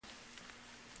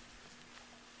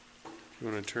You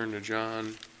want to turn to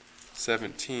John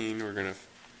 17. We're going to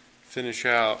finish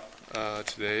out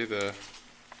today the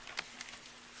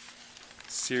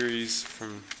series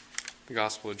from the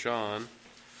Gospel of John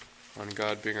on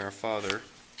God being our Father.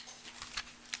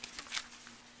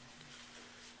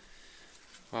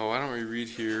 Well, why don't we read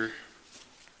here,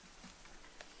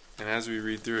 and as we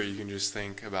read through it, you can just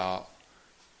think about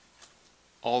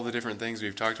all the different things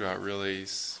we've talked about. Really,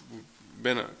 it's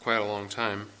been quite a long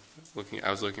time.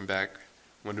 I was looking back.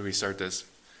 When did we start this?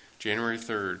 January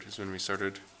 3rd is when we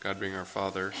started God Being Our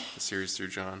Father, the series through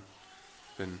John.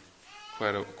 It's been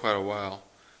quite a while,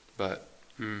 but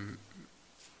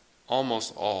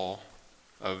almost all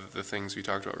of the things we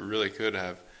talked about we really could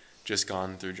have just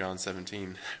gone through John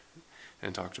 17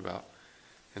 and talked about.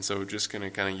 And so we're just going to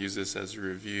kind of use this as a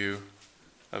review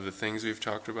of the things we've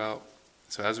talked about.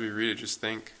 So as we read it, just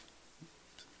think,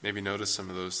 maybe notice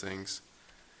some of those things.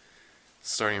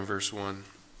 Starting in verse 1.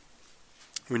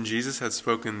 When Jesus had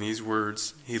spoken these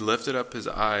words, he lifted up his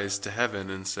eyes to heaven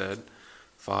and said,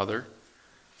 Father,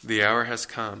 the hour has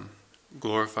come.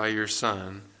 Glorify your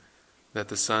Son, that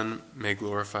the Son may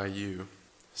glorify you,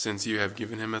 since you have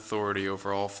given him authority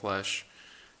over all flesh,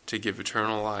 to give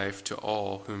eternal life to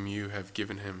all whom you have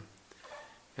given him.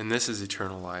 And this is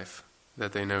eternal life,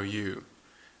 that they know you,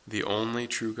 the only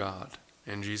true God,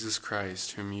 and Jesus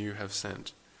Christ, whom you have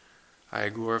sent. I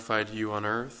glorified you on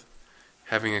earth,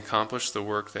 having accomplished the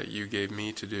work that you gave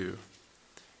me to do.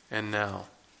 And now,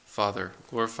 Father,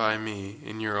 glorify me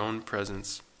in your own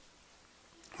presence,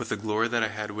 with the glory that I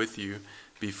had with you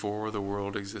before the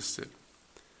world existed.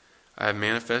 I have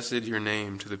manifested your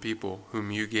name to the people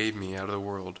whom you gave me out of the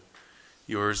world.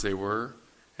 Yours they were,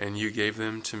 and you gave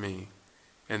them to me,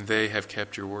 and they have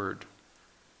kept your word.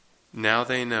 Now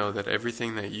they know that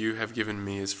everything that you have given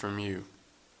me is from you.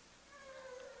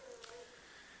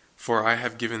 For I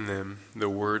have given them the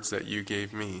words that you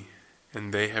gave me,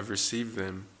 and they have received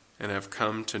them, and have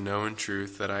come to know in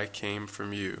truth that I came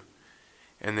from you,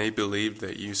 and they believed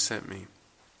that you sent me.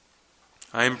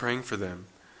 I am praying for them.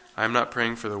 I am not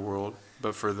praying for the world,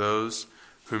 but for those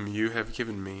whom you have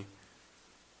given me.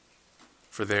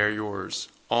 For they are yours.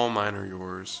 All mine are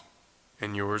yours,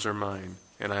 and yours are mine,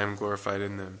 and I am glorified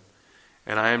in them.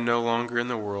 And I am no longer in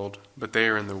the world, but they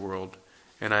are in the world,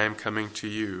 and I am coming to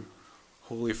you.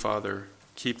 Holy Father,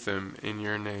 keep them in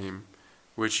your name,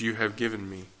 which you have given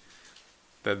me,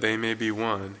 that they may be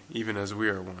one, even as we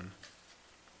are one.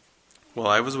 While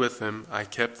I was with them, I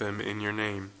kept them in your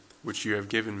name, which you have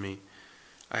given me.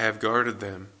 I have guarded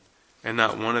them, and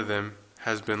not one of them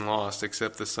has been lost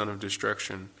except the son of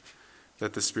destruction,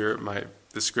 that the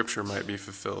scripture might be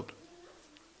fulfilled.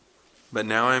 But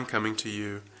now I am coming to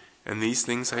you, and these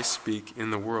things I speak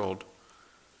in the world,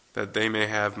 that they may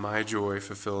have my joy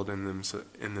fulfilled in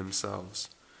themselves.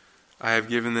 I have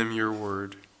given them your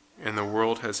word, and the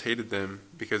world has hated them,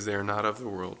 because they are not of the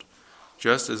world,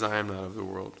 just as I am not of the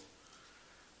world.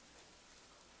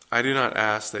 I do not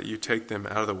ask that you take them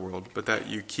out of the world, but that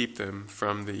you keep them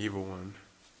from the evil one.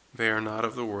 They are not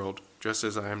of the world, just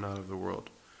as I am not of the world.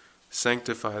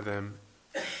 Sanctify them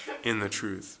in the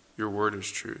truth. Your word is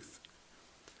truth.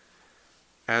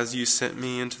 As you sent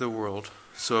me into the world,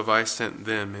 so have I sent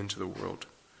them into the world.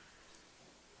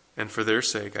 And for their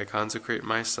sake I consecrate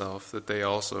myself, that they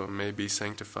also may be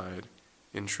sanctified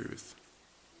in truth.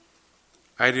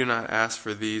 I do not ask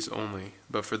for these only,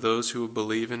 but for those who will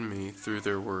believe in me through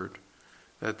their word,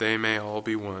 that they may all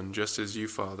be one, just as you,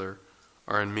 Father,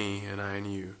 are in me and I in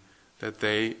you, that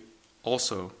they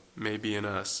also may be in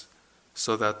us,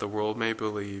 so that the world may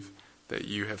believe that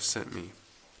you have sent me.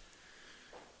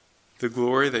 The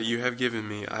glory that you have given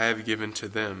me, I have given to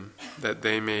them, that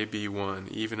they may be one,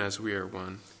 even as we are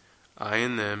one. I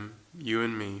and them, you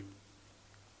and me,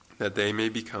 that they may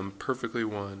become perfectly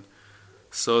one,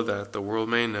 so that the world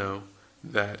may know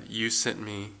that you sent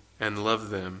me and love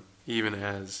them, even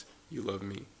as you love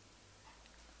me.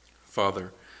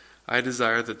 Father, I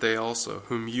desire that they also,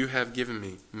 whom you have given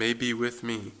me, may be with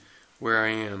me where I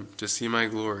am, to see my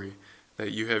glory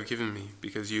that you have given me,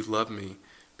 because you loved me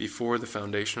before the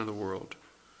foundation of the world.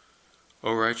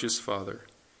 O righteous Father,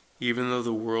 even though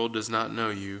the world does not know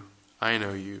you, I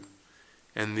know you,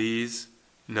 and these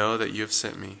know that you have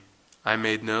sent me. I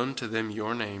made known to them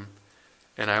your name,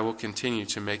 and I will continue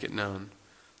to make it known,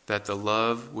 that the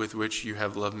love with which you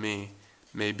have loved me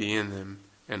may be in them,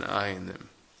 and I in them.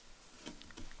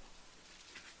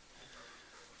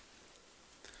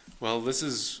 Well, this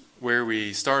is where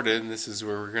we started, and this is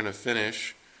where we're going to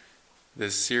finish.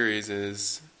 This series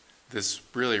is this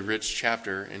really rich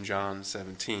chapter in John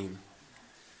 17.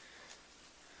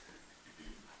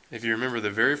 If you remember, the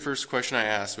very first question I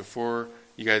asked before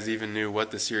you guys even knew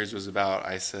what the series was about,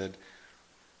 I said,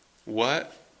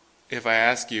 what if I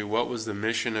ask you, what was the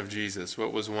mission of Jesus?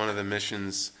 What was one of the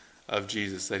missions of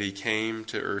Jesus that he came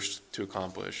to earth to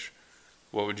accomplish?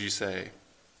 What would you say?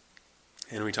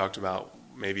 And we talked about,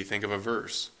 maybe think of a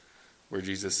verse where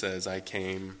Jesus says, I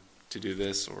came to do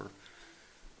this, or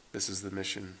this is the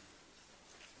mission.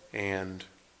 And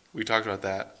we talked about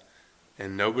that,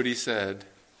 and nobody said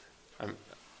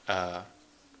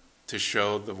to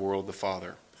show the world the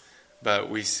Father. But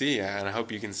we see, and I hope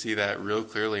you can see that real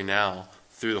clearly now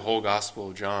through the whole Gospel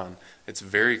of John. It's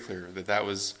very clear that that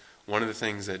was one of the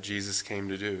things that Jesus came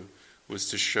to do, was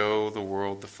to show the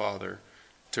world the Father,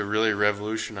 to really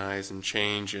revolutionize and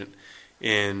change it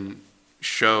and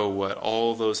show what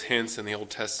all those hints in the Old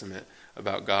Testament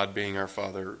about God being our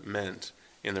Father meant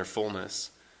in their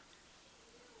fullness.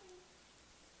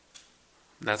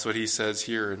 And that's what he says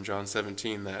here in John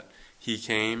 17, that he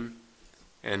came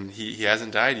and he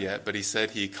hasn't died yet, but he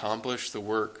said he accomplished the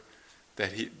work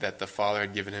that the Father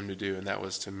had given him to do, and that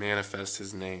was to manifest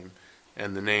his name.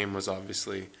 And the name was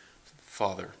obviously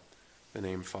Father, the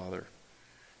name Father.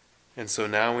 And so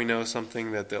now we know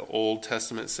something that the Old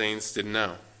Testament saints didn't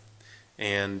know.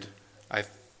 And I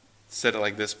said it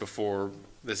like this before.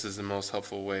 This is the most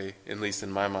helpful way, at least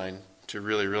in my mind, to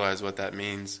really realize what that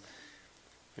means.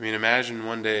 I mean, imagine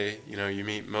one day, you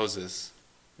meet Moses,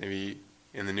 maybe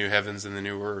in the new heavens and the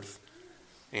new earth.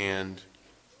 And,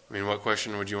 what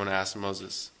question would you want to ask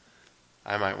Moses?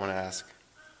 I might want to ask,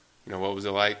 what was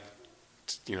it like,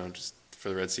 just for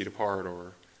the Red Sea to part,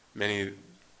 or many of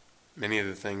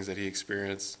the things that he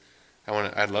experienced.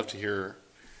 I'd love to hear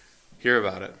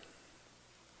about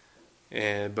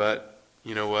it. But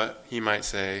you know what? He might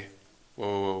say,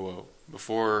 whoa.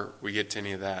 Before we get to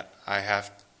any of that,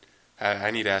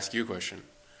 I need to ask you a question.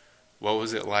 What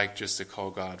was it like just to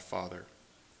call God Father?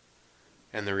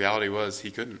 And the reality was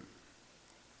he couldn't.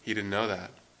 He didn't know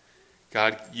that.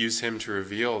 God used him to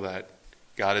reveal that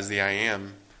God is the I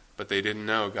am, but they didn't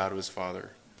know God was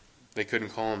Father. They couldn't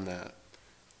call him that.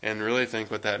 And really think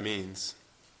what that means.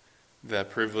 That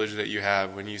privilege that you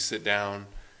have when you sit down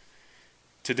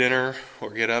to dinner or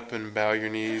get up and bow your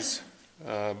knees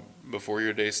before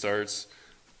your day starts,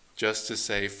 just to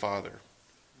say Father,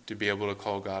 to be able to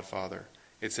call God Father.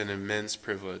 It's an immense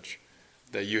privilege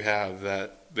that you have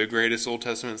that the greatest Old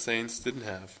Testament saints didn't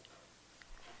have.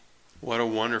 What a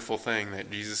wonderful thing that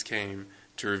Jesus came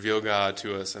to reveal God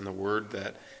to us, and the word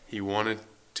that he wanted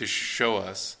to show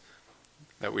us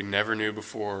that we never knew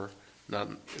before, at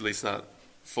least not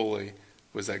fully,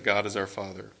 was that God is our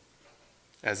Father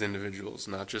as individuals.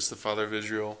 Not just the Father of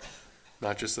Israel,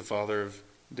 not just the Father of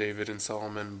David and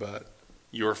Solomon, but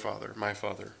your Father, my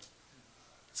Father.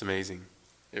 It's amazing.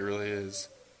 It really is.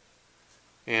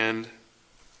 And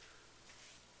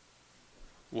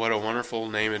what a wonderful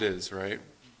name it is, right?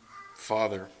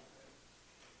 Father.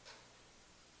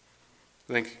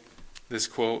 I think this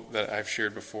quote that I've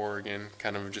shared before, again,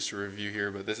 kind of just a review here,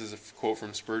 but this is a quote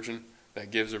from Spurgeon that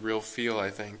gives a real feel,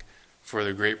 I think, for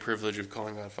the great privilege of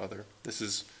calling God Father. This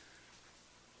is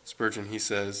Spurgeon. He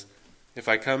says, "If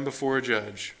I come before a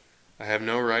judge, I have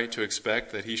no right to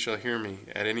expect that he shall hear me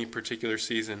at any particular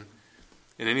season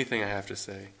in anything I have to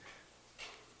say.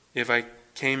 If I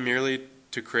came merely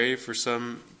to crave for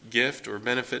some gift or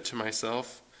benefit to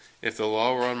myself, if the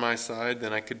law were on my side,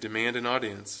 then I could demand an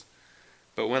audience.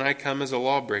 But when I come as a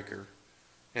lawbreaker,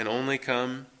 and only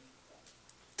come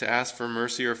to ask for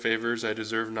mercy or favors I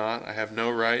deserve not, I have no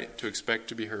right to expect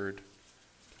to be heard.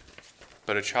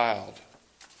 But a child,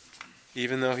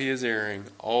 even though he is erring,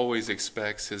 always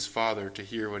expects his father to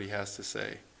hear what he has to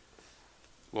say.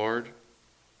 Lord,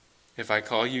 if I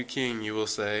call you king, you will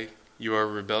say, you are a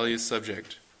rebellious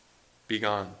subject. Be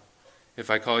gone. If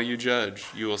I call you judge,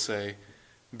 you will say,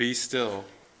 be still,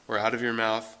 or out of your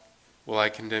mouth will I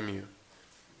condemn you.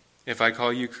 If I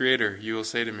call you creator, you will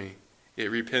say to me,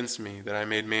 it repents me that I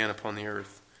made man upon the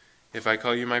earth. If I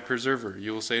call you my preserver,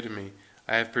 you will say to me,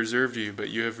 I have preserved you, but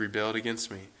you have rebelled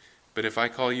against me. But if I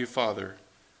call you Father,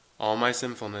 all my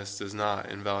sinfulness does not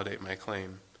invalidate my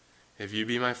claim. If you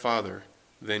be my Father,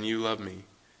 then you love me,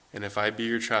 and if I be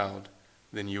your child,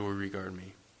 then you will regard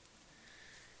me."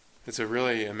 It's a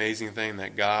really amazing thing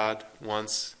that God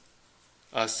wants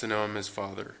us to know him as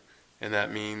Father, and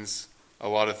that means a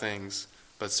lot of things,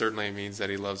 but certainly it means that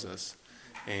he loves us,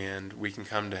 and we can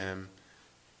come to him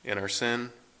in our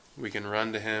sin. We can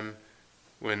run to him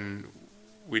when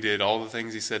we did all the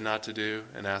things he said not to do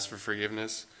and ask for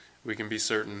forgiveness. We can be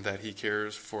certain that he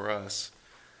cares for us,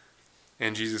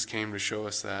 and Jesus came to show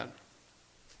us that.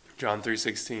 John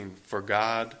 3:16, "For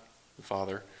God, the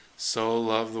Father, so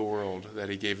loved the world that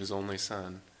he gave his only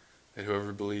Son, that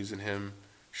whoever believes in him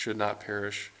should not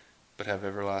perish, but have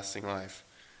everlasting life.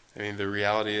 I mean, the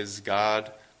reality is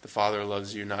God, the Father,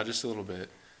 loves you not just a little bit,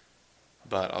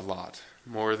 but a lot,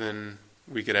 more than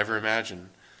we could ever imagine.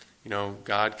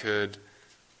 God could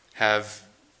have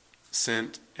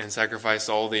sent and sacrificed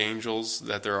all the angels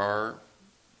that there are,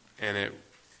 and it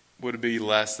would be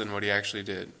less than what he actually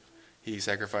did. He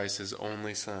sacrificed his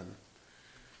only Son.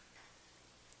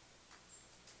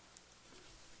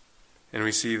 And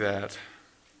we see that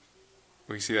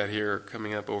here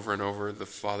coming up over and over, the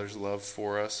Father's love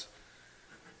for us.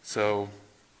 So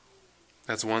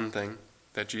that's one thing,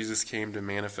 that Jesus came to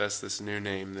manifest this new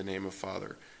name, the name of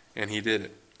Father. And he did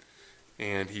it.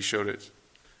 And he showed it.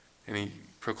 And he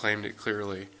proclaimed it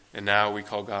clearly. And now we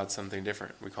call God something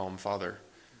different. We call him Father.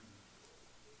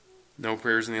 No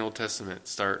prayers in the Old Testament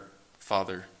start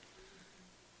Father.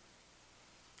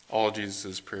 All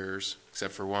Jesus' prayers,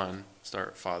 except for one,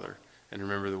 start Father. And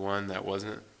remember the one that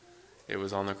wasn't? It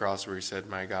was on the cross where he said,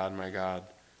 my God,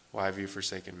 why have you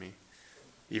forsaken me?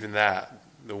 Even that,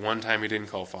 the one time he didn't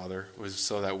call Father, was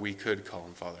so that we could call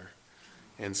him Father.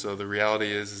 And so the reality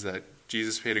is that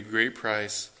Jesus paid a great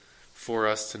price for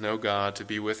us to know God, to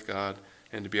be with God,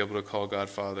 and to be able to call God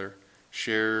Father.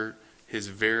 Share his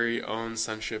very own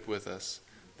sonship with us.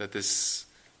 That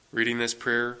reading this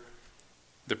prayer,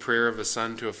 the prayer of a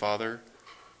son to a father,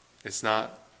 it's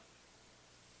not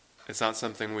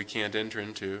something we can't enter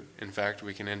into. In fact,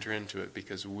 we can enter into it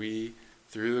because we,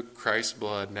 through Christ's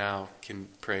blood, now can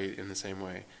pray in the same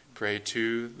way. Pray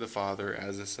to the Father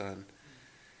as a son.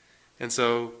 And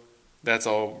so that's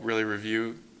all really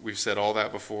review. We've said all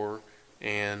that before,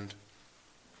 and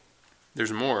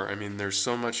there's more. I mean, there's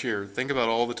so much here. Think about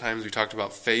all the times we talked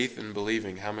about faith and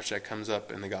believing, how much that comes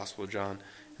up in the Gospel of John,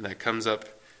 and that comes up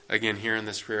again here in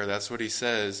this prayer. That's what he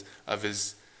says of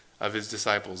his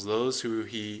disciples, those who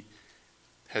he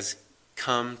has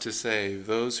come to save,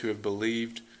 those who have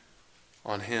believed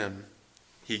on him.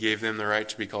 He gave them the right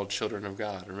to be called children of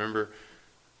God. Remember,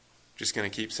 just going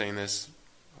to keep saying this,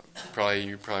 you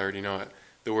probably already know it.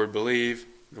 The word believe,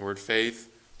 the word faith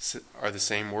are the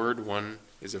same word. One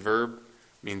is a verb,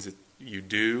 means that you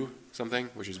do something,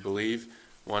 which is believe.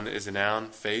 One is a noun,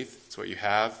 faith, it's what you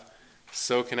have.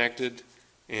 So connected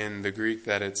in the Greek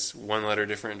that it's one letter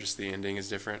different, just the ending is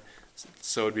different.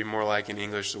 So it would be more like in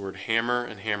English the word hammer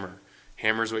and hammer.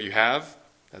 Hammer is what you have,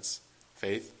 that's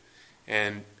faith.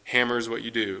 And hammer is what you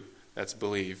do, that's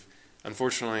believe.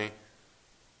 Unfortunately,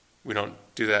 we don't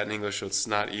do that in English, so it's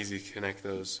not easy to connect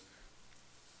those.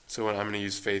 So I'm going to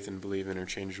use faith and believe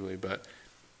interchangeably. But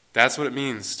that's what it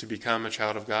means to become a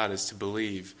child of God, is to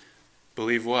believe.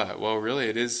 Believe what? Well, really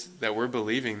it is that we're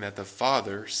believing that the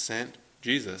Father sent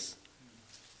Jesus.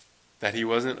 That he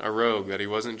wasn't a rogue, that he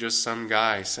wasn't just some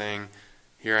guy saying,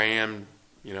 here I am,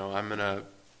 I'm going to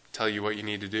tell you what you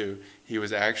need to do. He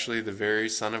was actually the very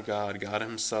Son of God, God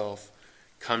himself,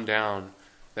 come down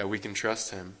that we can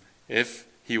trust him. If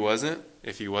he wasn't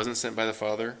sent by the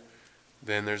Father,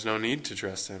 then there's no need to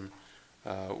trust him.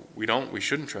 We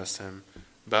shouldn't trust him.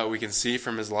 But we can see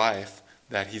from his life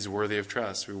that he's worthy of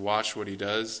trust. We watch what he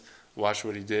does, watch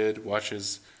what he did, watch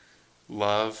his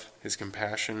love, his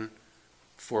compassion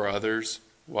for others,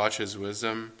 watch his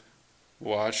wisdom,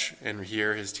 watch and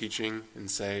hear his teaching and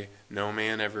say, no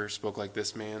man ever spoke like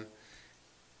this man.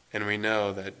 And we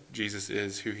know that Jesus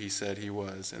is who he said he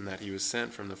was and that he was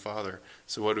sent from the Father.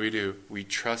 So what do? We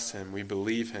trust him, we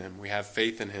believe him, we have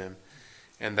faith in him.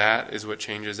 And that is what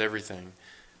changes everything.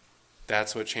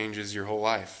 That's what changes your whole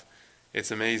life.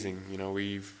 It's amazing.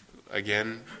 We've,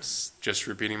 again, just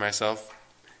repeating myself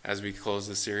as we close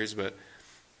this series, but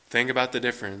think about the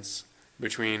difference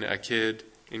between a kid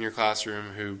in your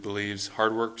classroom who believes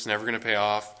hard work's never going to pay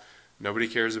off, nobody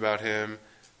cares about him,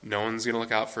 no one's going to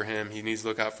look out for him, he needs to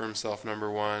look out for himself,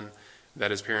 number one, that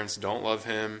his parents don't love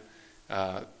him.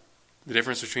 The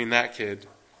difference between that kid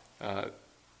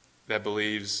that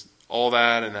believes all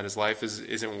that and that his life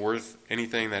isn't worth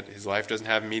anything, that his life doesn't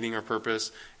have meaning or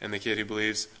purpose, and the kid who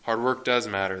believes hard work does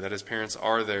matter, that his parents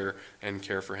are there and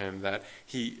care for him, that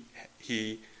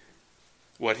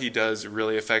what he does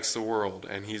really affects the world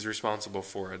and he's responsible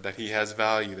for it, that he has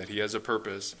value, that he has a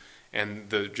purpose. And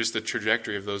just the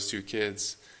trajectory of those two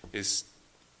kids is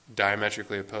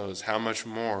diametrically opposed. How much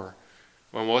more?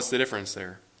 Well, what's the difference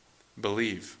there?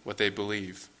 Believe what they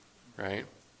believe, right?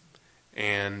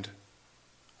 And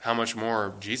how much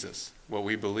more Jesus, what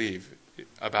we believe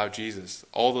about Jesus,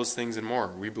 all those things and more.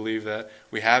 We believe that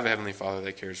we have a Heavenly Father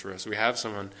that cares for us. We have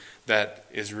someone that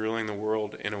is ruling the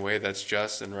world in a way that's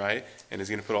just and right and is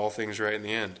going to put all things right in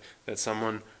the end. That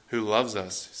someone who loves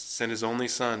us sent his only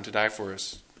Son to die for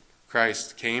us.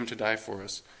 Christ came to die for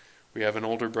us. We have an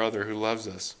older brother who loves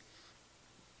us.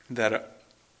 That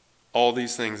all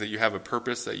these things, that you have a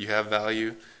purpose, that you have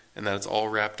value, and that it's all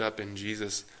wrapped up in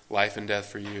Jesus' life and death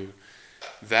for you.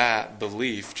 That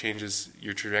belief changes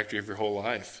your trajectory of your whole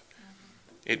life.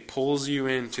 It pulls you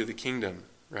into the kingdom,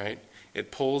 right?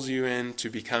 It pulls you into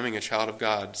becoming a child of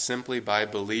God simply by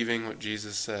believing what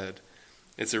Jesus said.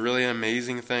 It's a really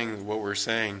amazing thing, what we're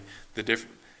saying.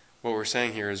 What we're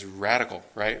saying here is radical,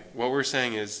 right? What we're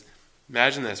saying is,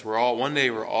 imagine this, one day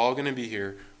we're all going to be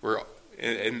here. We're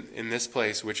in this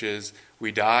place, which is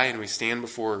we die and we stand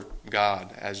before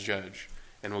God as judge.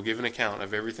 And we'll give an account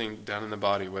of everything done in the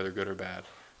body, whether good or bad.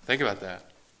 Think about that.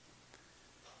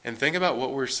 And think about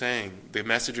what we're saying. The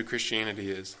message of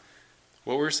Christianity is,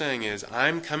 what we're saying is,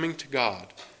 I'm coming to God.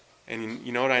 And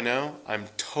you know what I know? I'm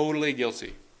totally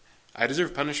guilty. I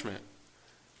deserve punishment.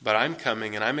 But I'm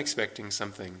coming and I'm expecting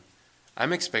something.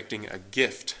 I'm expecting a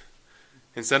gift.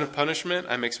 Instead of punishment,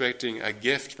 I'm expecting a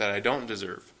gift that I don't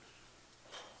deserve.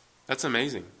 That's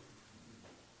amazing.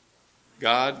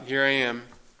 God, here I am.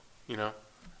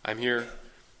 I'm here,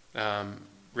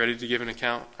 ready to give an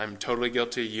account. I'm totally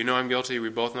guilty. You know I'm guilty. We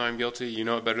both know I'm guilty. You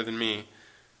know it better than me.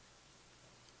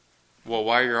 Well,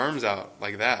 why are your arms out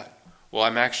like that? Well,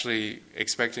 I'm actually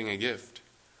expecting a gift.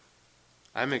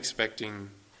 I'm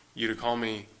expecting you to call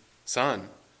me son.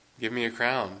 Give me a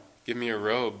crown. Give me a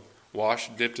robe.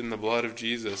 Washed, dipped in the blood of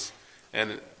Jesus.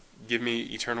 And give me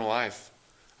eternal life.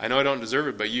 I know I don't deserve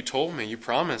it, but you told me, you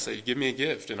promised that you'd give me a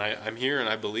gift. And I'm here and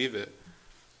I believe it.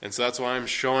 And so that's why I'm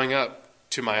showing up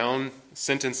to my own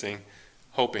sentencing,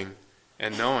 hoping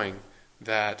and knowing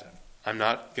that I'm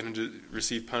not going to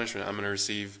receive punishment. I'm going to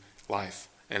receive life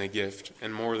and a gift,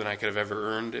 and more than I could have ever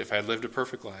earned if I had lived a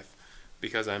perfect life,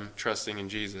 because I'm trusting in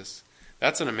Jesus.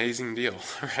 That's an amazing deal,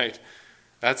 right?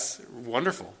 That's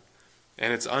wonderful,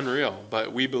 and it's unreal,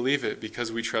 but we believe it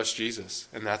because we trust Jesus,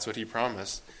 and that's what he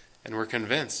promised, and we're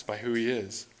convinced by who he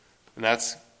is, and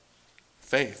that's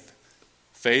faith.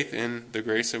 Faith in the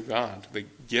grace of God, the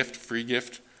gift, free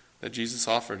gift that Jesus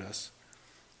offered us.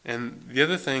 And the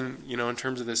other thing, in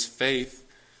terms of this faith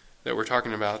that we're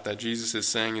talking about, that Jesus is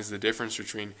saying is the difference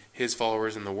between his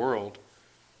followers and the world,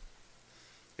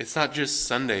 it's not just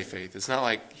Sunday faith. It's not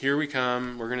like, here we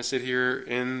come, we're going to sit here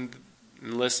and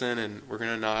listen, and we're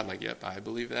going to nod like, yep, I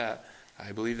believe that.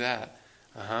 I believe that.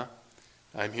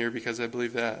 I'm here because I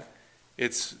believe that.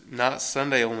 It's not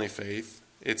Sunday-only faith.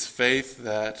 It's faith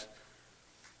that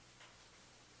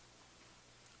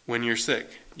when you're sick,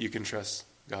 you can trust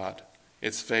God.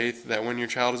 It's faith that when your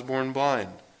child is born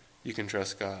blind, you can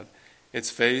trust God.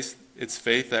 It's faith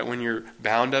that when you're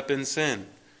bound up in sin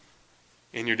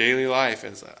in your daily life,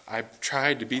 as I've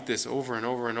tried to beat this over and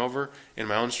over and over in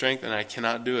my own strength, and I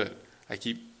cannot do it. I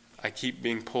keep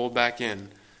being pulled back in,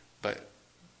 but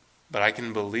I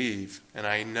can believe, and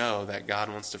I know that God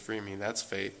wants to free me. That's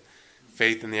faith.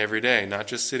 Faith in the everyday, not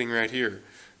just sitting right here.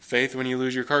 Faith when you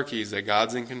lose your car keys, that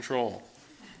God's in control.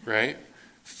 Right?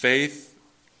 Faith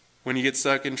when you get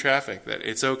stuck in traffic, that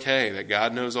it's okay, that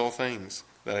God knows all things,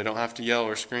 that I don't have to yell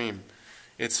or scream.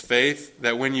 It's faith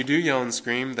that when you do yell and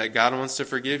scream, that God wants to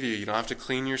forgive you. You don't have to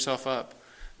clean yourself up,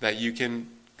 that you can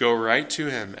go right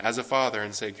to him as a father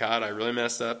and say, God, I really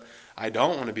messed up. I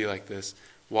don't want to be like this.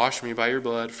 Wash me by your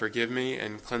blood, forgive me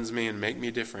and cleanse me and make me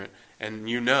different. And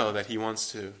you know that he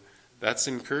wants to. That's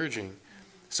encouraging.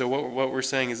 So what we're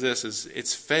saying is this, is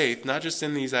it's faith, not just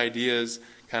in these ideas,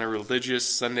 kind of religious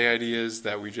Sunday ideas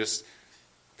that we just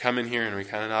come in here and we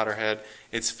kind of nod our head.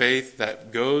 It's faith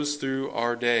that goes through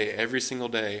our day, every single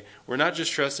day. We're not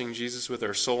just trusting Jesus with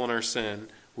our soul and our sin.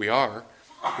 We are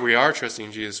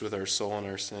trusting Jesus with our soul and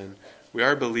our sin. We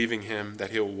are believing him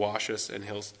that he'll wash us and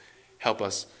he'll help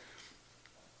us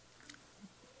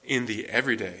in the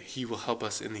everyday. He will help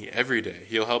us in the everyday.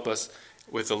 He'll help us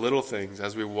with the little things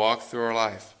as we walk through our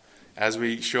life. As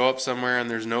we show up somewhere and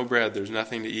there's no bread, there's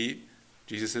nothing to eat,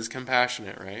 Jesus is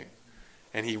compassionate, right?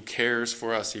 And he cares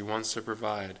for us. He wants to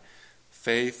provide.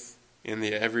 Faith in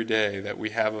the everyday that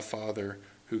we have a Father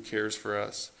who cares for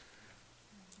us.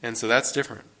 And so that's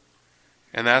different.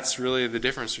 And that's really the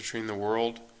difference between the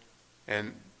world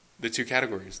and the two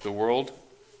categories. The world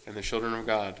and the children of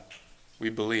God. We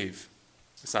believe.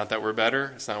 It's not that we're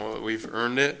better. It's not what we've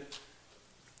earned it.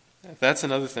 That's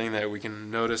another thing that we can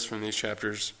notice from these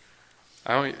chapters.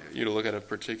 I want you to look at a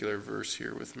particular verse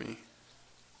here with me.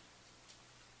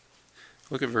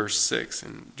 Look at verse 6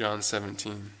 in John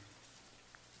 17.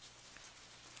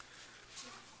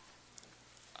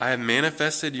 I have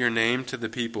manifested your name to the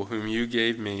people whom you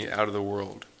gave me out of the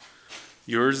world.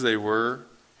 Yours they were,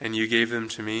 and you gave them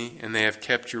to me, and they have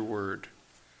kept your word.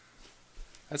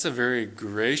 That's a very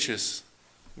gracious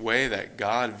way that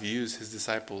God views his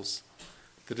disciples.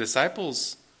 The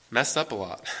disciples messed up a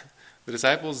lot. The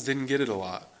disciples didn't get it a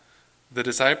lot. The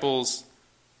disciples,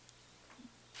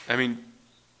 Peter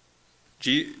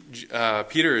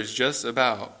is just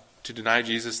about to deny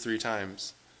Jesus 3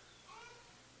 times.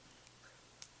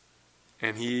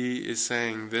 And he is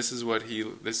saying, this is when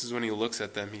he looks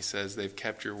at them, he says, they've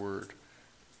kept your word.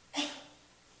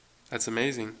 That's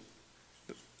amazing.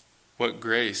 What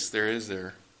grace there is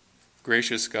there.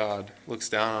 Gracious God looks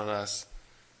down on us.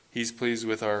 He's pleased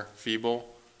with our feeble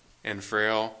and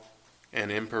frail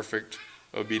and imperfect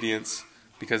obedience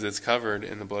because it's covered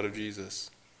in the blood of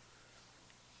Jesus.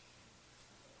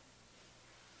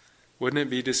 Wouldn't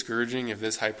it be discouraging if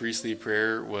this high priestly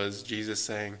prayer was Jesus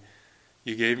saying,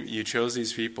 you chose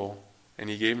these people and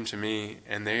you gave them to me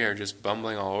and they are just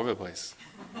bumbling all over the place.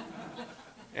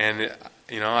 And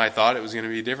I thought it was going to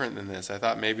be different than this. I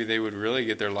thought maybe they would really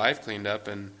get their life cleaned up,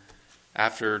 and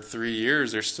after 3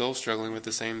 years they're still struggling with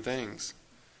the same things.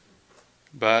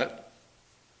 But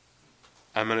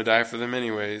I'm going to die for them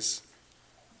anyways,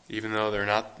 even though they're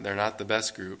not the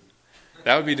best group.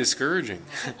 That would be discouraging.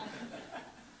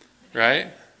 Right?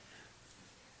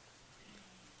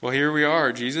 Well, here we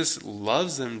are. Jesus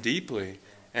loves them deeply.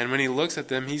 And when he looks at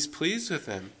them, he's pleased with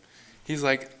them.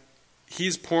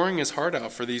 He's pouring his heart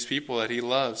out for these people that he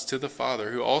loves to the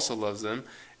Father, who also loves them.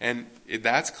 And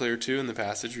that's clear too in the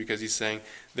passage, because he's saying,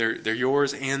 they're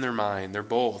yours and they're mine. They're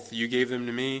both. You gave them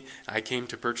to me. I came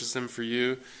to purchase them for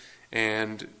you.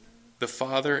 And the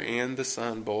Father and the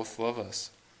Son both love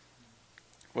us.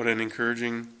 What an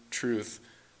encouraging truth.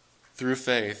 Through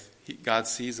faith, God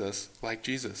sees us like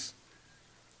Jesus.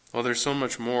 Well, there's so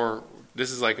much more.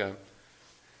 This is like a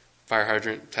fire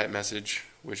hydrant type message,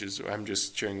 which is, I'm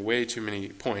just sharing way too many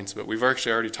points, but we've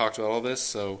actually already talked about all this,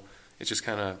 so it's just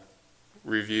kind of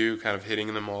review, kind of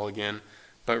hitting them all again.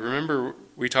 But remember,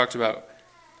 we talked about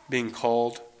being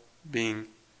called, being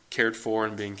cared for,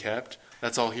 and being kept.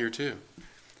 That's all here too.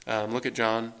 Look at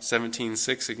John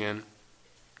 17:6 again.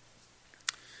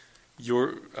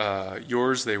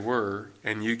 Yours they were,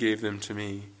 and you gave them to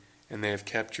me, and they have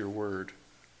kept your word.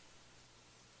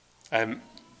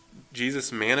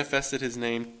 Jesus manifested his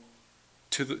name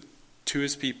to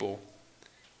his people,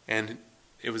 and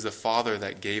it was the Father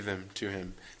that gave them to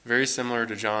him. Very similar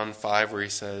to John 5, where he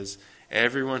says,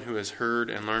 everyone who has heard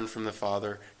and learned from the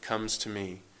Father comes to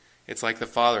me. It's like the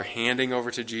Father handing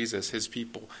over to Jesus his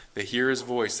people. They hear his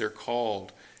voice, they're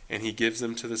called, and he gives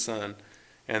them to the Son,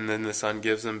 and then the Son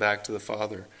gives them back to the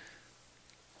Father.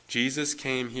 Jesus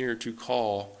came here to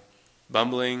call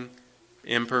bumbling,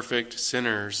 imperfect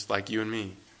sinners like you and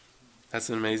me. That's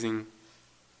amazing.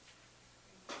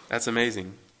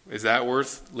 Is that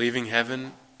worth leaving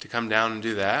heaven to come down and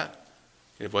do that?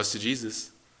 It was to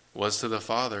Jesus. It was to the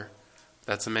Father.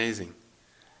 That's amazing.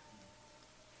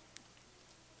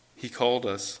 He called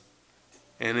us,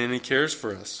 and then he cares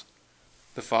for us.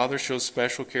 The Father shows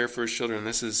special care for his children.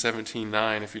 This is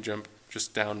 17:9, if you jump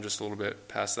just down just a little bit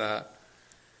past that.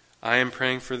 I am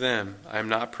praying for them. I am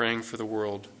not praying for the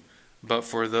world, but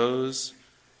for those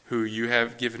who you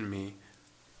have given me,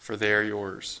 for they are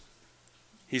yours.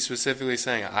 He's specifically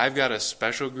saying, I've got a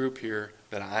special group here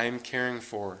that I'm caring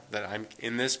for, that I'm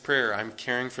in this prayer, I'm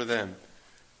caring for them.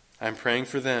 I'm praying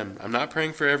for them. I'm not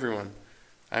praying for everyone.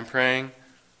 I'm praying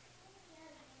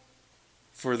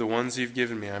for the ones you've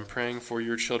given me. I'm praying for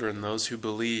your children, those who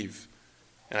believe,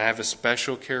 and I have a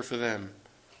special care for them.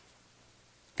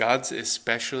 God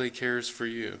especially cares for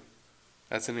you.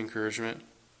 That's an encouragement.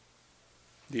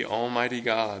 The Almighty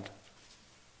God,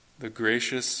 the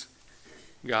gracious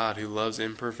God who loves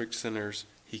imperfect sinners,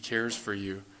 he cares for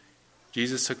you.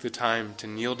 Jesus took the time to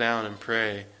kneel down and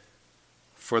pray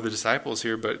for the disciples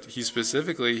here, but he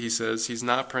says he's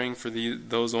not praying for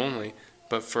those only,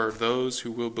 but for those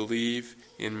who will believe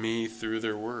in me through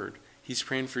their word. He's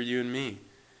praying for you and me.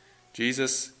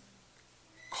 Jesus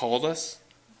called us,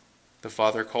 the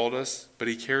Father called us, but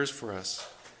he cares for us.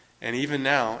 And even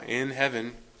now, in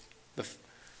heaven,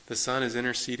 the Son is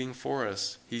interceding for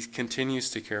us. He continues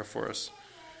to care for us.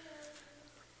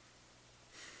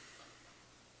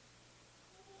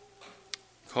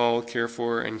 Called, cared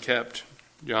for, and kept.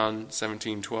 John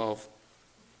 17:12.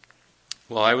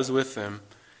 While I was with them,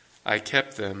 I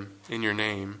kept them in your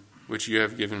name, which you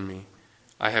have given me.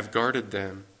 I have guarded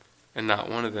them, and not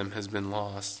one of them has been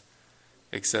lost,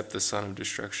 except the son of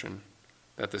destruction,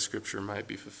 that the scripture might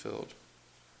be fulfilled.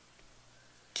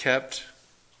 Kept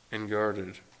and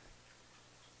guarded.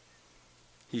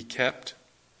 He kept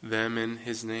them in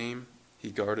his name.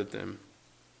 He guarded them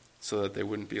so that they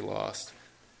wouldn't be lost.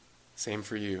 Same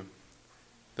for you.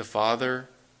 The Father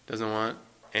doesn't want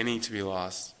any to be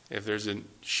lost. If there's a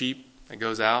sheep that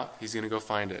goes out, he's going to go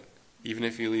find it. Even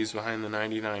if he leaves behind the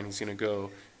 99, he's going to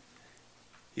go.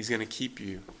 He's going to keep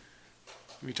you.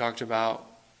 We talked about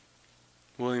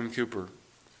William Cooper.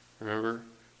 Remember?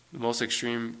 The most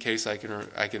extreme case I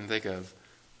can think of.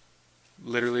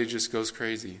 Literally just goes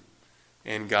crazy.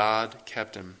 And God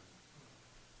kept him.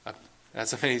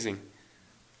 That's amazing.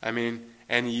 I mean,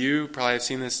 and you probably have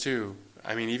seen this too.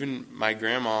 I mean, even my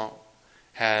grandma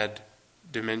had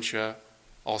dementia,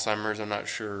 Alzheimer's. I'm not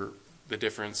sure the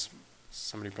difference.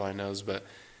 Somebody probably knows. But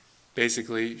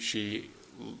basically, she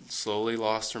slowly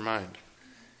lost her mind.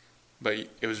 But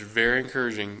it was very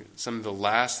encouraging. Some of the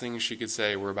last things she could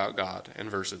say were about God and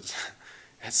verses.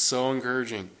 That's so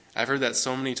encouraging. I've heard that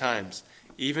so many times.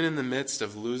 Even in the midst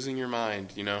of losing your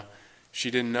mind, she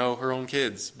didn't know her own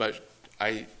kids. But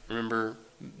I remember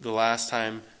the last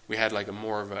time we had like a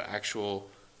more of an actual,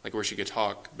 like where she could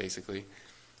talk, basically.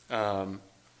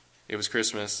 It was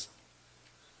Christmas.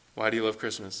 Why do you love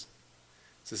Christmas?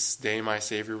 It's this day my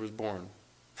Savior was born.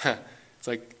 It's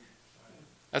like,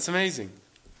 that's amazing.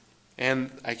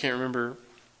 And I can't remember,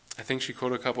 I think she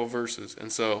quoted a couple of verses.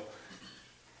 And so,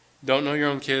 don't know your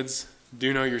own kids,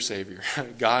 do know your Savior.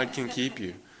 God can keep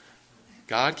you.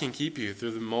 God can keep you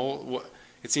through the mold.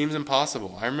 It seems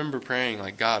impossible. I remember praying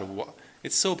like, God,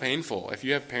 it's so painful. If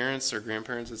you have parents or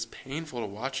grandparents, it's painful to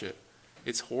watch it.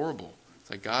 It's horrible. It's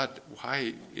like, God,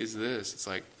 why is this? It's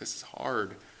like, this is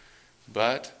hard.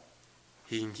 But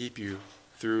he can keep you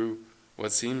through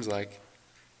what seems like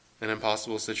an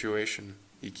impossible situation.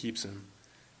 He keeps him.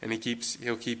 And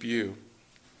he'll keep you.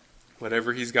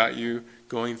 Whatever he's got you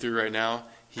going through right now,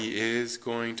 he is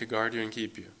going to guard you and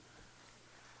keep you.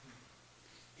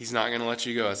 He's not going to let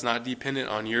you go. It's not dependent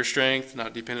on your strength,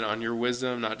 not dependent on your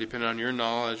wisdom, not dependent on your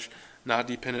knowledge, not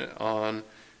dependent on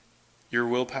your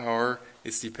willpower.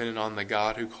 It's dependent on the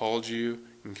God who called you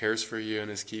and cares for you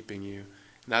and is keeping you.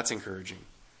 And that's encouraging.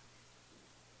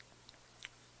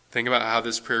 Think about how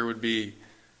this prayer would be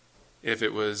if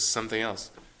it was something else.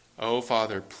 Oh,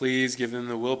 Father, please give them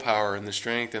the willpower and the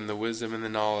strength and the wisdom and the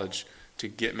knowledge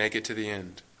to make it to the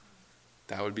end.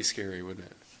 That would be scary, wouldn't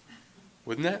it?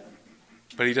 Wouldn't it?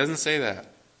 But he doesn't say that.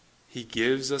 He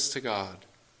gives us to God.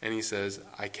 And he says,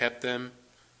 I kept them,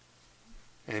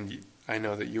 and I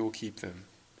know that you will keep them.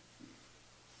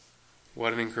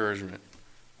 What an encouragement.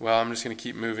 Well, I'm just going to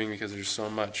keep moving because there's so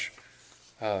much.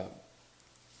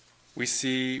 We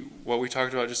see what we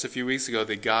talked about just a few weeks ago,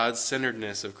 the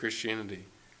God-centeredness of Christianity.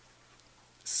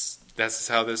 That's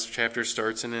how this chapter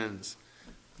starts and ends.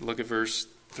 Look at verse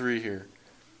 3 here.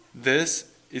 This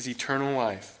is eternal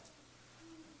life.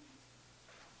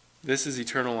 This is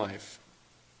eternal life.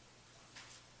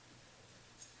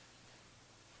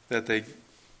 That they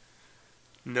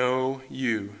know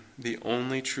you, the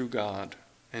only true God,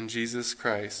 and Jesus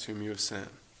Christ, whom you have sent.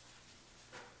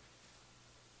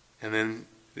 And then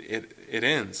it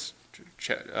ends,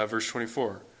 verse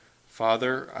 24.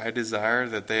 Father, I desire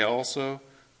that they also,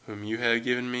 whom you have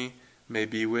given me, may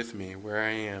be with me where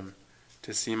I am,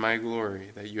 to see my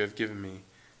glory that you have given me,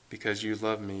 because you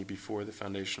loved me before the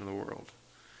foundation of the world.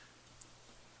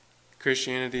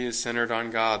 Christianity is centered on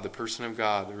God, the person of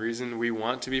God. The reason we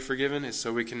want to be forgiven is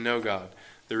so we can know God.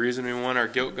 The reason we want our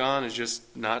guilt gone is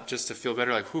not just to feel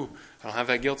better, like, I don't have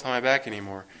that guilt on my back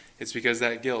anymore. It's because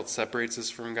that guilt separates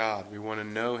us from God. We want to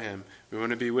know him. We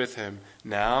want to be with him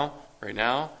now, right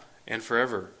now, and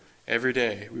forever. Every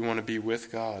day we want to be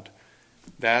with God.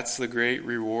 That's the great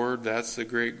reward. That's the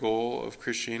great goal of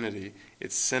Christianity.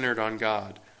 It's centered on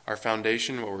God. Our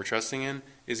foundation, what we're trusting in,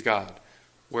 is God.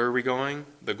 Where are we going?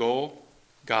 The goal?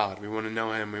 God. We want to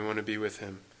know him. We want to be with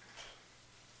him.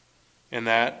 And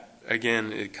that,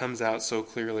 again, it comes out so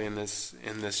clearly in this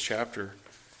chapter.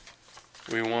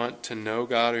 We want to know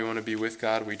God. We want to be with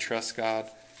God. We trust God.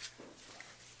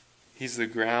 He's the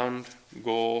ground,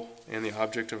 goal, and the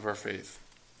object of our faith.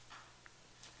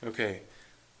 Okay.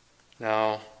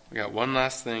 Now, we got one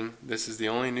last thing. This is the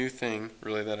only new thing,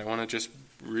 really, that I want to just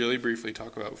really briefly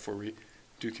talk about before we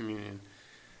do communion.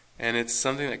 And it's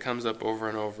something that comes up over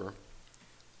and over.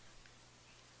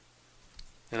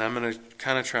 And I'm going to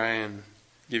kind of try and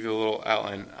give you a little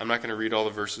outline. I'm not going to read all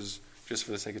the verses just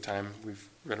for the sake of time. We've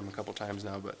read them a couple times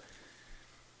now. But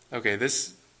okay,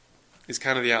 this is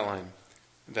kind of the outline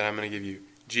that I'm going to give you.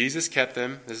 Jesus kept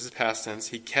them. This is past tense.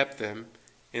 He kept them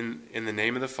in the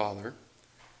name of the Father.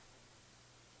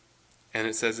 And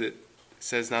it says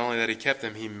not only that he kept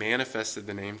them, he manifested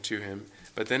the name to him.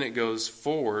 But then it goes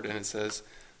forward and it says,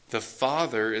 the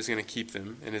Father is going to keep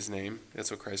them in his name. That's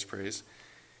what Christ prays.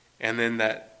 And then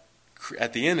that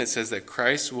at the end it says that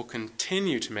Christ will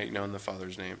continue to make known the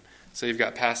Father's name. So you've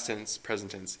got past tense,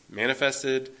 present tense.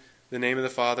 Manifested, the name of the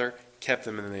Father, kept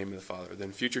them in the name of the Father.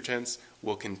 Then future tense,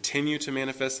 will continue to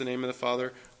manifest the name of the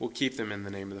Father, will keep them in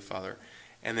the name of the Father.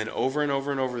 And then over and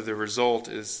over and over, the result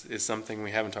is something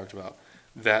we haven't talked about.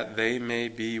 That they may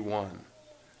be one.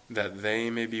 That they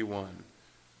may be one.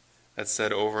 That's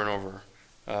said over and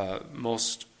over.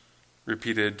 Most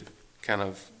repeated kind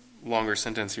of longer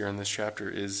sentence here in this chapter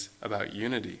is about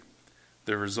unity.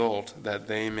 The result, that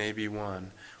they may be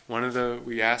one.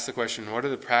 We ask the question, what are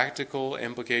the practical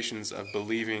implications of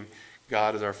believing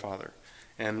God is our Father?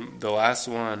 And the last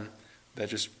one that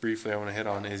just briefly I want to hit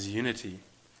on is unity.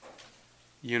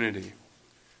 Unity.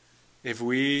 If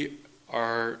we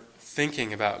are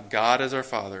thinking about God as our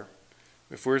Father,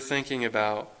 if we're thinking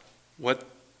about what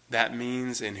that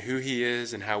means and who He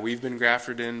is and how we've been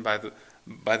grafted in by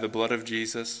the blood of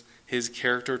Jesus, His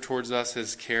character towards us,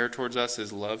 His care towards us,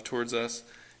 His love towards us,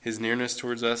 His nearness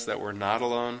towards us, that we're not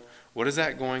alone, what is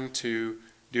that going to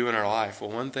do in our life?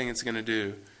 Well, one thing it's going to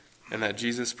do, and that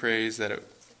Jesus prays that it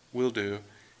will do,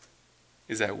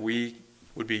 is that we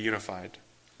would be unified.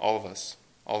 All of us.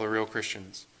 All the real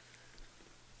Christians.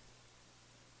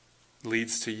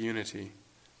 Leads to unity.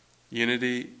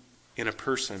 Unity in a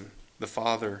person, the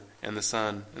Father and the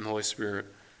Son and the Holy Spirit,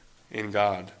 in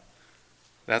God.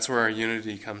 That's where our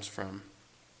unity comes from.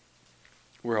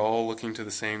 We're all looking to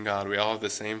the same God. We all have the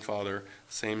same Father,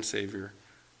 same Savior.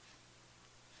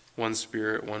 One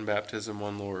Spirit, one baptism,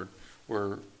 one Lord.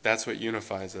 That's what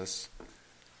unifies us.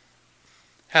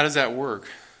 How does that work?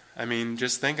 I mean,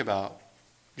 just think about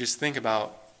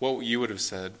what you would have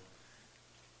said.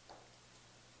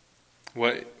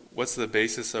 What's the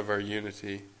basis of our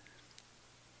unity?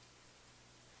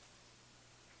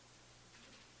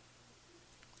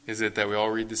 Is it that we all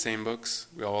read the same books?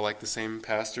 We all like the same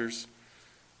pastors?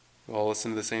 We all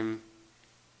listen to the same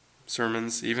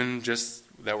sermons? Even just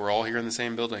that we're all here in the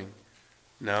same building?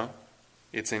 No.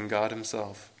 It's in God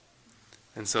Himself.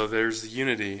 And so there's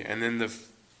unity. And then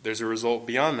there's a result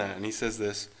beyond that. And He says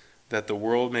this, that the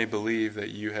world may believe that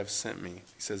you have sent me.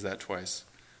 He says that twice.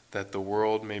 That the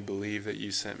world may believe that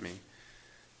you sent me.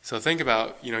 So think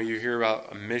about, you hear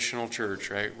about a missional church,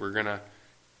 right? We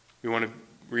want to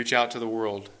reach out to the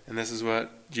world. And this is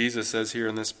what Jesus says here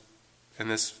in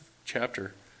this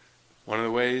chapter. One of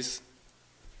the ways,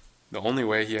 the only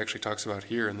way He actually talks about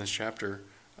here in this chapter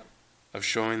of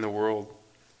showing the world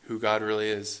who God really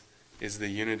is the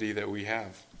unity that we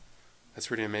have. That's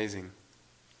pretty amazing.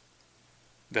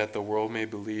 That the world may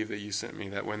believe that you sent me.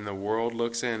 That when the world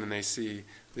looks in and they see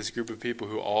this group of people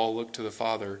who all look to the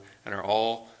Father and are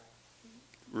all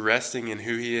resting in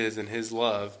who He is and His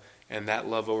love, and that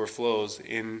love overflows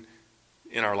in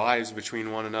our lives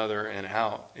between one another and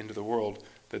out into the world,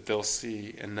 that they'll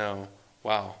see and know,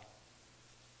 wow,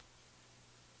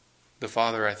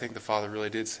 I think the Father really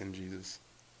did send Jesus.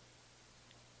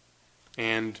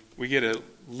 And we get a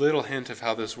little hint of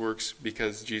how this works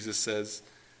because Jesus says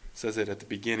it at the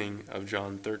beginning of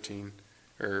John 13,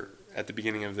 or at the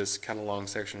beginning of this kind of long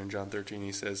section in John 13.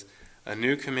 He says, "A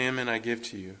new commandment I give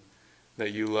to you,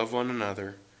 that you love one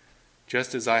another,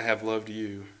 just as I have loved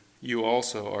you. You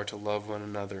also are to love one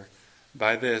another.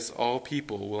 By this all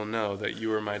people will know that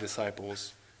you are my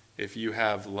disciples, if you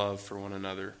have love for one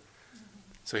another."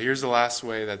 So here's the last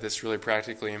way that this really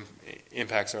practically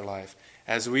impacts our life.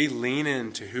 As we lean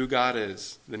into who God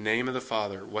is, the name of the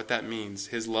Father, what that means,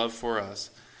 His love for us,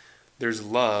 there's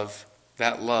love.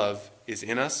 That love is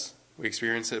in us. We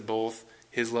experience it both,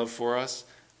 His love for us,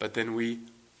 but then we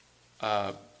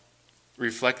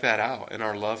reflect that out in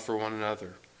our love for one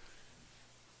another.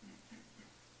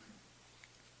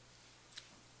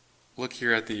 Look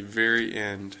here at the very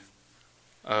end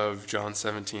of John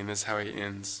 17. This is how He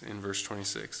ends in verse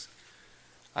 26.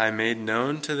 "I made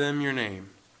known to them your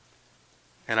name,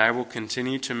 and I will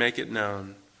continue to make it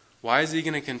known." Why is He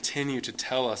going to continue to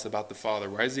tell us about the Father?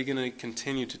 Why is He going to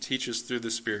continue to teach us through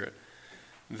the Spirit?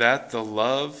 "That the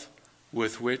love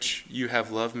with which you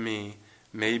have loved me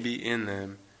may be in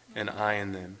them, and I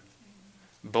in them."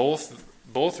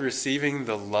 Both receiving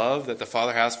the love that the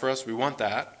Father has for us, we want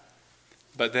that.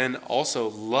 But then also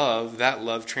that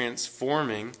love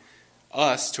transforming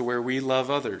us to where we love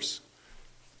others.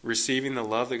 Receiving the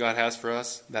love that God has for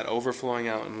us, that overflowing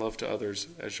out in love to others,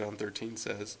 as John 13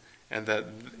 says. And that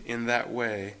in that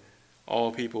way,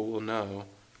 all people will know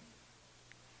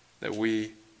that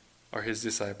we are His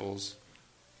disciples,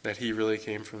 that He really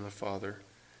came from the Father.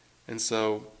 And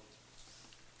so,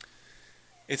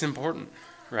 it's important,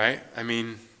 right? I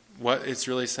mean, what it's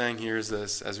really saying here is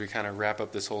this, as we kind of wrap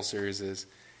up this whole series, is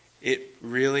it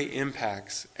really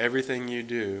impacts everything you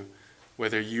do,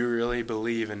 whether you really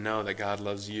believe and know that God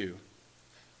loves you.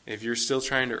 If you're still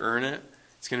trying to earn it,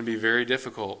 it's going to be very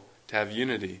difficult to have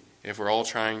unity. If we're all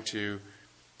trying to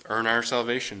earn our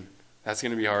salvation, that's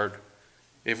going to be hard.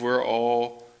 If we're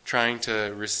all trying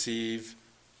to receive,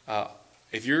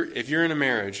 if you're in a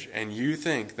marriage and you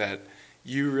think that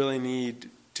you really need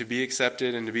to be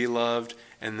accepted and to be loved,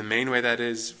 and the main way that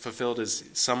is fulfilled is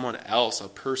someone else, a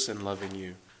person loving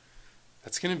you,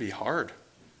 that's going to be hard.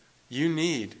 You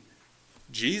need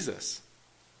Jesus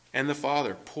and the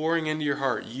Father pouring into your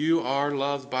heart. You are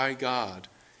loved by God,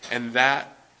 and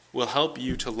that will help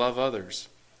you to love others.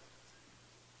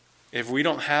 If we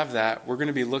don't have that, we're going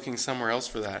to be looking somewhere else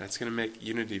for that. It's going to make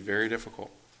unity very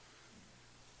difficult.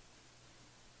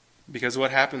 Because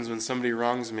what happens when somebody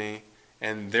wrongs me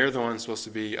and they're the one supposed to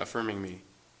be affirming me?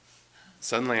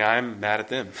 Suddenly I'm mad at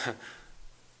them.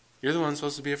 You're the one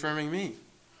supposed to be affirming me.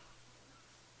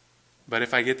 But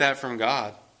if I get that from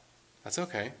God, that's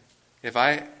okay. If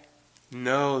I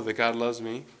know that God loves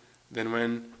me, then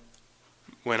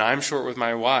when I'm short with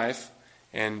my wife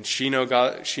and she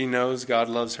knows God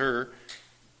loves her,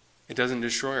 it doesn't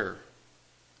destroy her.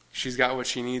 She's got what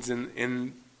she needs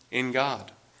in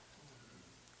God.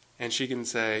 And she can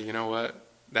say, you know what,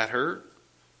 that hurt,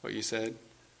 what you said,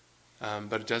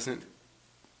 but it doesn't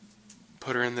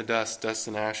put her in the dust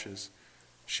and ashes.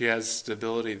 She has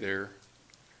stability there.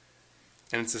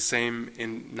 And it's the same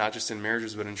not just in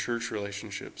marriages, but in church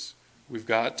relationships. We've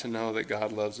got to know that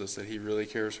God loves us, that He really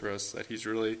cares for us, that He's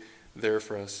really there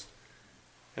for us,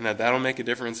 and that'll make a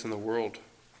difference in the world.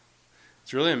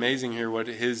 It's really amazing here what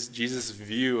Jesus'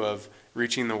 view of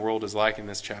reaching the world is like in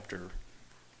this chapter.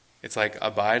 It's like,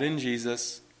 abide in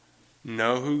Jesus,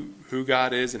 know who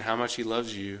God is and how much He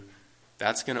loves you.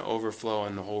 That's going to overflow,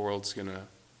 and the world's going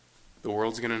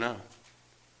to know.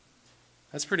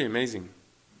 That's pretty amazing.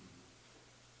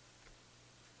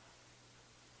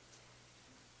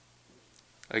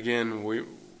 Again,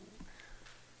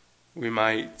 we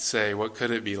might say, what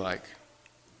could it be like?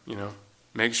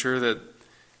 Make sure that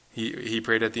he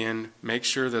prayed at the end, make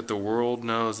sure that the world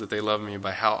knows that they love me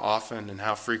by how often and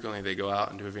how frequently they go out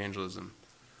and do evangelism.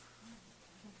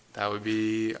 That would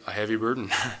be a heavy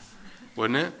burden,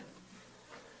 wouldn't it?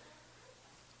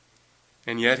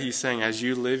 And yet he's saying, as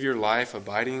you live your life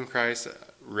abiding in Christ,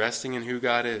 resting in who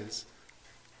God is,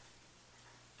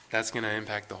 that's going to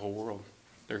impact the whole world.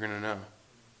 They're going to know.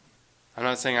 I'm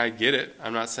not saying I get it.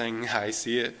 I'm not saying I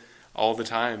see it all the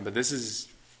time. But this is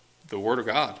the Word of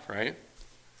God, right?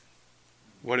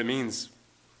 What it means,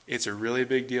 it's a really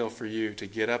big deal for you to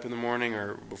get up in the morning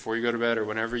or before you go to bed or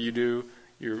whenever you do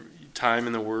your time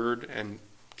in the Word and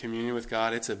communion with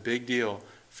God. It's a big deal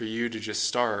for you to just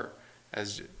start,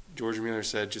 as George Mueller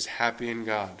said, just happy in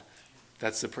God.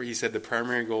 He said the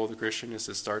primary goal of the Christian is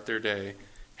to start their day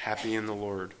happy in the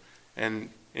Lord. And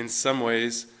in some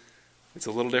ways, it's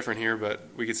a little different here, but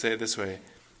we could say it this way.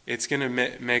 It's going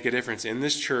to make a difference in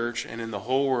this church and in the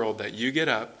whole world that you get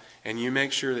up and you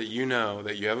make sure that you know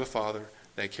that you have a Father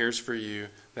that cares for you,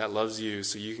 that loves you,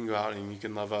 so you can go out and you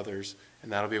can love others,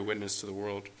 and that'll be a witness to the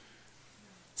world. It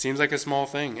seems like a small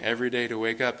thing every day to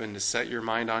wake up and to set your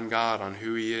mind on God, on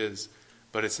who He is,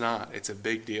 but it's not. It's a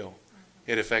big deal.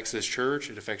 It affects this church,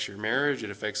 it affects your marriage, it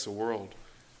affects the world.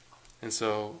 And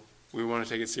so we want to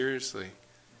take it seriously.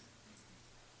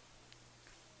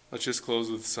 Let's just close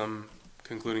with some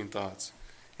concluding thoughts.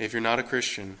 If you're not a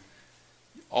Christian,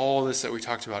 all this that we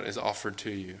talked about is offered to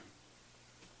you.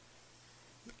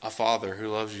 A Father who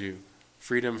loves you,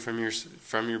 freedom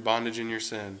from your bondage and your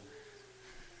sin,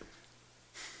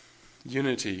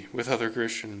 unity with other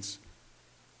Christians,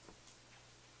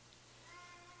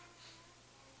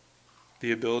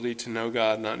 the ability to know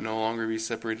God, no longer be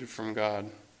separated from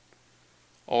God.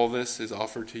 All this is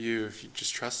offered to you if you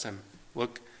just trust Him.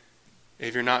 Look.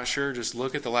 If you're not sure, just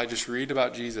look at the light. Just read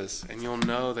about Jesus, and you'll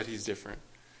know that He's different.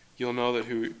 You'll know that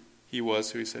who He was,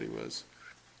 who He said He was.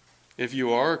 If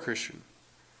you are a Christian,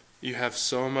 you have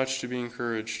so much to be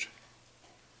encouraged.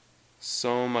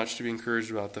 So much to be encouraged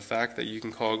about. The fact that you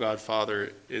can call God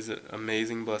Father is an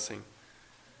amazing blessing.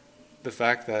 The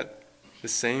fact that the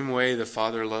same way the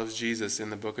Father loves Jesus in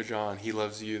the book of John, He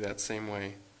loves you that same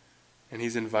way. And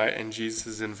Jesus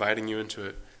is inviting you into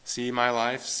it. See my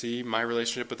life, see my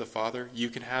relationship with the Father, you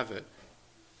can have it.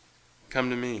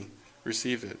 Come to me,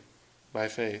 receive it by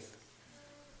faith.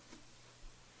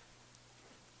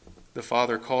 The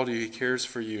Father called you, He cares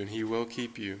for you, and He will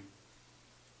keep you.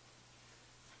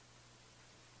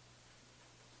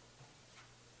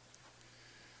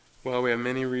 Well, we have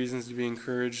many reasons to be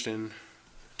encouraged and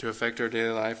to affect our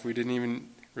daily life. We didn't even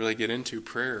really get into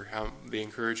prayer, the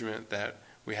encouragement that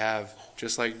we have,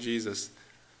 just like Jesus.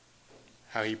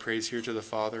 How He prays here to the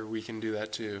Father, we can do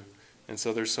that too. And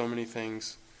so there's so many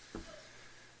things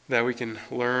that we can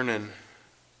learn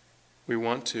we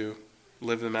want to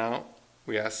live them out.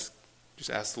 We just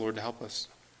ask the Lord to help us.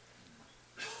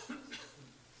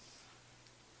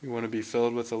 We want to be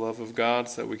filled with the love of God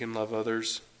so that we can love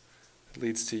others. It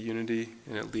leads to unity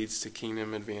and it leads to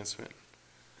kingdom advancement.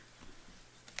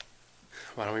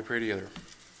 Why don't we pray together?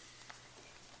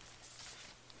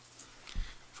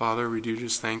 Father, we do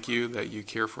just thank you that you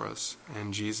care for us.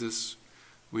 And Jesus,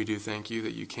 we do thank you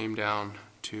that you came down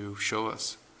to show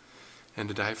us and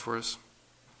to die for us.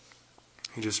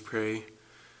 We just pray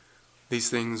these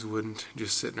things wouldn't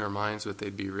just sit in our minds, but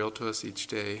they'd be real to us each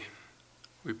day.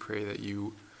 We pray that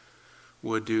you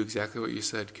would do exactly what you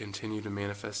said, continue to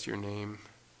manifest your name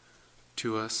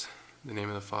to us, the name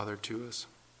of the Father to us.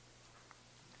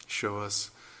 Show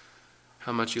us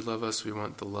how much you love us. We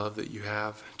want the love that you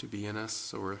have to be in us,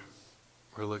 so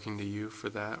we're looking to you for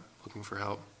that, looking for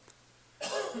help.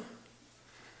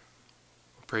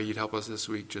 Pray you'd help us this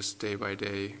week, just day by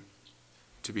day,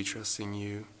 to be trusting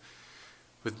you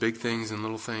with big things and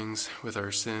little things, with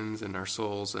our sins and our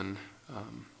souls and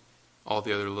all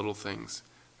the other little things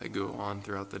that go on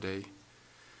throughout the day,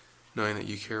 knowing that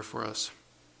you care for us.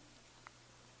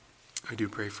 I do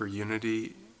pray for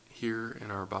unity here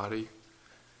in our body.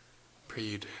 Pray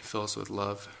you'd fill us with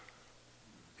love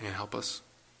and help us.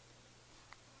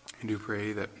 I do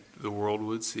pray that the world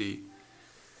would see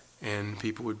and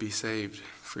people would be saved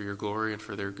for your glory and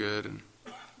for their good. And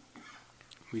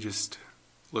we just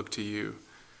look to you.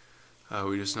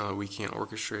 We just know that we can't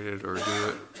orchestrate it or do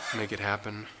it, make it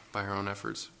happen by our own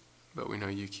efforts. But we know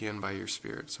you can by your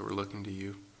Spirit, so we're looking to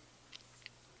you.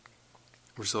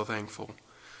 We're so thankful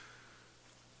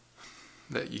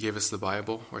that you gave us the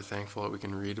Bible. We're thankful that we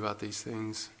can read about these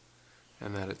things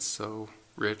and that it's so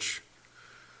rich.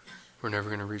 We're never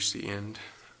going to reach the end.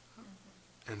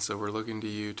 And so we're looking to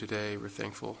you today. We're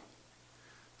thankful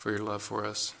for your love for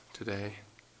us today.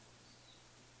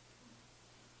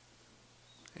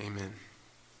 Amen.